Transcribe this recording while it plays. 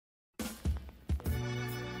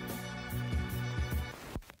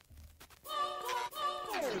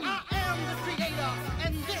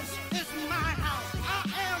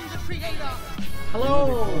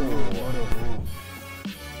Hello!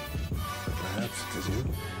 Perhaps it is you.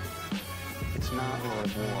 It's not Lord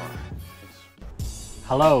of War.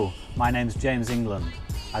 Hello, my name's James England.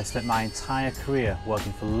 I've spent my entire career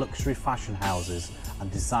working for luxury fashion houses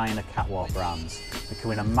and designer catwalk brands,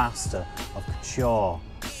 becoming a master of couture,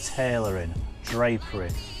 tailoring, drapery,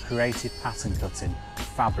 creative pattern cutting,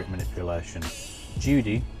 fabric manipulation.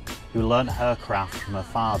 Judy, who learnt her craft from her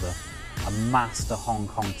father, a master Hong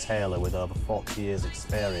Kong tailor with over 40 years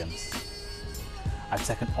experience. I've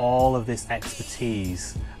taken all of this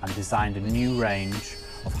expertise and designed a new range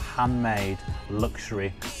of handmade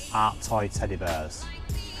luxury art toy teddy bears.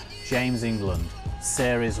 James England,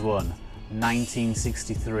 Series 1,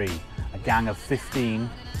 1963, a gang of 15,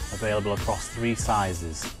 available across 3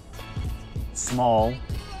 sizes: small,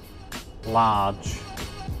 large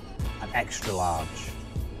and extra large.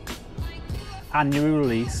 Annually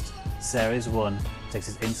released, Series 1 takes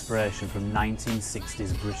its inspiration from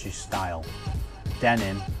 1960s British style,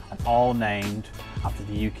 denim, and all named after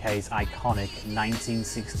the UK's iconic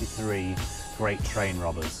 1963 Great Train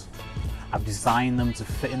Robbers. I've designed them to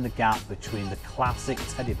fit in the gap between the classic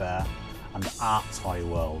teddy bear and the art toy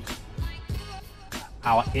world.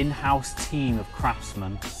 Our in-house team of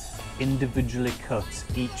craftsmen individually cut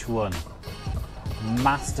each one,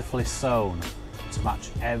 masterfully sewn to match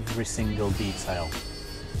every single detail.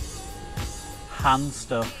 Hand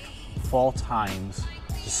stuffed 4 times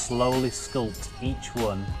to slowly sculpt each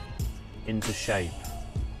one into shape.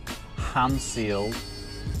 Hand sealed,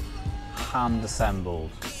 hand assembled.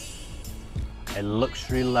 A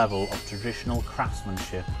luxury level of traditional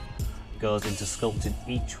craftsmanship goes into sculpting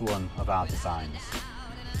each one of our designs.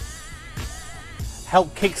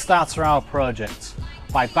 Help Kickstarter our project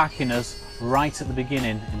by backing us right at the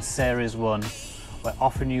beginning in Series 1. We're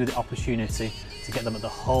offering you the opportunity to get them at the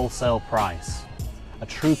wholesale price. A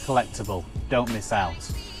true collectible, don't miss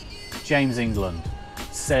out. James England,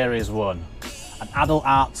 Series 1, an adult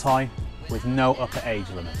art toy with no upper age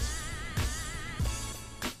limit.